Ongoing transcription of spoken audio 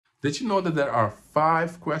Did you know that there are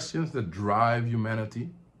 5 questions that drive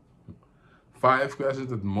humanity? 5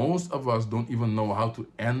 questions that most of us don't even know how to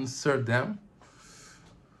answer them?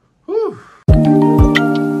 Whew.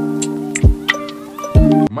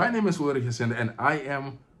 My name is Ulrich Hesende and I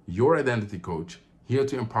am your identity coach, here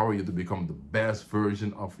to empower you to become the best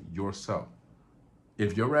version of yourself.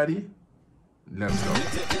 If you're ready, let's go.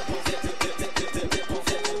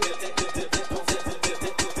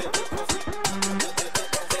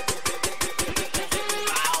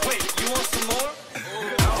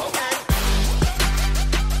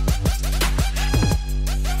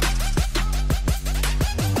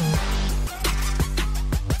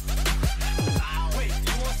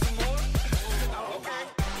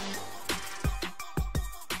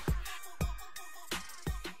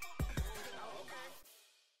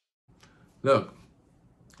 Look,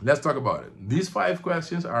 let's talk about it. These 5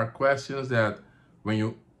 questions are questions that when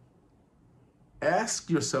you ask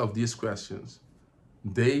yourself these questions,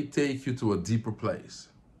 they take you to a deeper place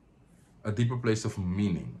of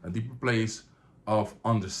meaning, a deeper place of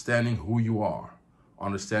understanding who you are,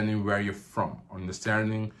 understanding where you're from,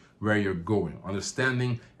 understanding where you're going,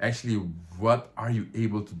 understanding actually what are you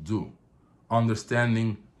able to do,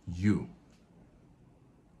 understanding you.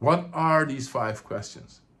 What are these 5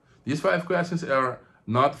 questions? These 5 questions are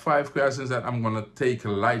not 5 questions that I'm going to take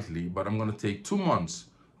lightly, but I'm going to take 2 months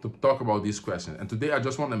to talk about these questions. And today I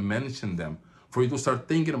just want to mention them for you to start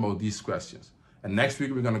thinking about these questions. And next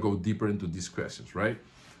week we're going to go deeper into these questions, right?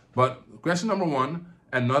 But question number 1,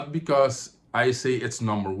 and not because I say it's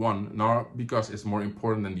number 1, nor because it's more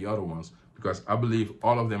important than the other ones, because I believe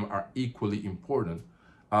all of them are equally important.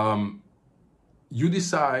 You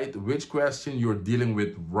decide which question you're dealing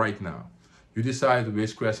with right now. You decide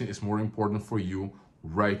which question is more important for you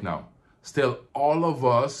right now. Still, all of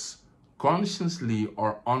us, consciously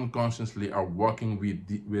or unconsciously, are working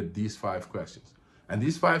with these 5 questions. And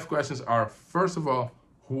these 5 questions are, first of all,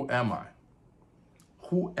 who am I?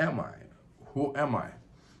 Who am I? Who am I?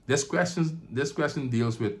 This question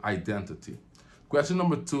deals with identity. Question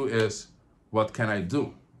number 2 is, what can I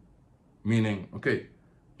do? Meaning, okay,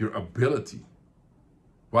 your ability.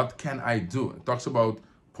 What can I do? It talks about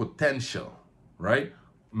potential, right?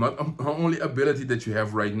 Not only ability that you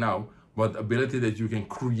have right now, but ability that you can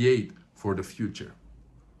create for the future.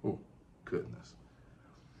 Oh, goodness.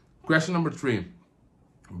 Question number 3,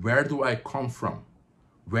 where do I come from?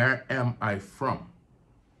 Where am I from?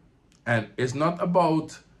 And it's not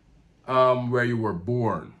about where you were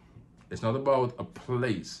born. It's not about a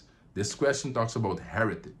place. This question talks about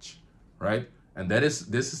heritage, right? And this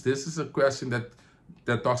is a question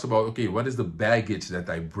that talks about, okay, what is the baggage that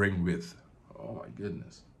I bring with? Oh my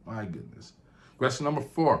goodness, my goodness. Question number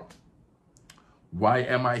 4, why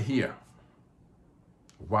am I here?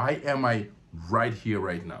 Why am I right here,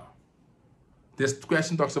 right now? This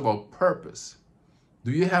question talks about purpose.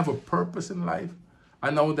 Do you have a purpose in life?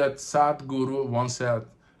 I know that Sadhguru once said,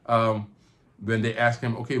 when they asked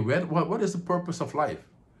him, okay, what is the purpose of life?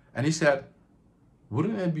 And he said,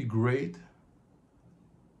 wouldn't it be great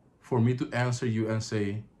for me to answer you and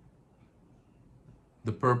say,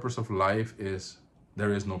 the purpose of life is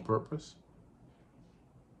there is no purpose?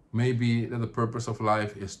 Maybe that the purpose of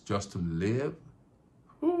life is just to live?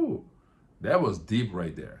 Ooh, that was deep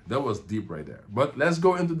right there. That was deep right there. But let's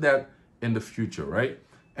go into that in the future, right?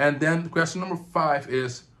 And then question number 5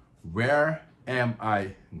 is, where am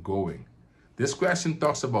I going? This question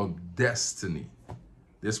talks about destiny.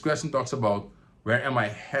 This question talks about, where am I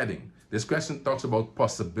heading? This question talks about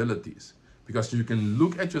possibilities, because you can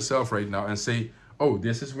look at yourself right now and say, oh,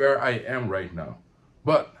 this is where I am right now.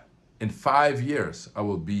 But in 5 years, I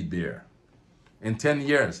will be there. In 10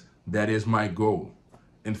 years, that is my goal.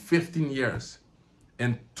 In 15 years,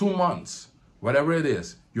 in 2 months, whatever it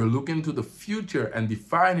is, you're looking to the future and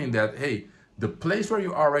defining that, hey, the place where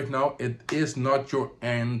you are right now, it is not your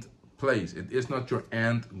end place. It is not your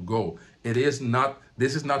end goal. It is not,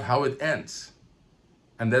 this is not how it ends.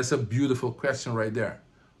 And that's a beautiful question right there.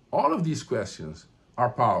 All of these questions are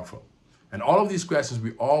powerful. And all of these questions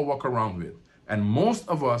we all walk around with. And most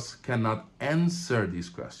of us cannot answer these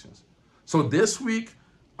questions. So this week,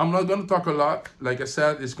 I'm not going to talk a lot. Like I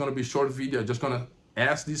said, it's going to be a short video. I'm just going to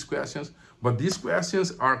ask these questions. But these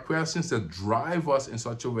questions are questions that drive us in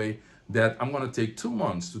such a way that I'm going to take 2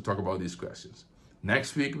 months to talk about these questions.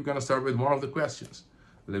 Next week, we're going to start with one of the questions.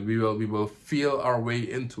 We will feel our way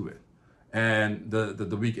into it. And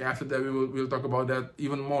the week after that, we'll talk about that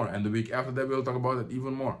even more. And the week after that, we'll talk about it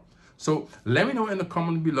even more. So let me know in the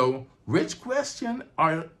comment below, which question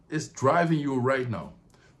is driving you right now?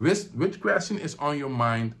 Which question is on your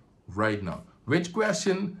mind right now? Which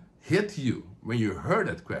question hit you when you heard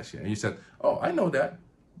that question and you said, oh, I know that.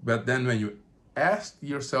 But then when you asked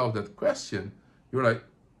yourself that question, you're like,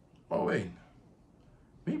 oh, wait,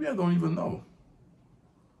 maybe I don't even know.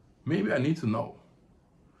 Maybe I need to know.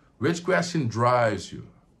 Which question drives you?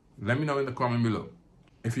 Let me know in the comment below.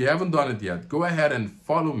 If you haven't done it yet, go ahead and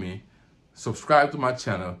follow me, subscribe to my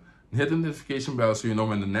channel, and hit the notification bell so you know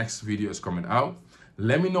when the next video is coming out.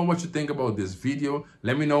 Let me know what you think about this video.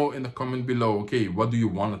 Let me know in the comment below, okay, what do you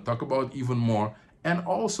want to talk about even more? And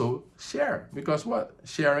also share, because what?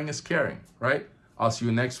 Sharing is caring, right? I'll see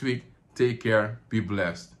you next week. Take care. Be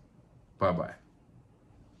blessed. Bye-bye.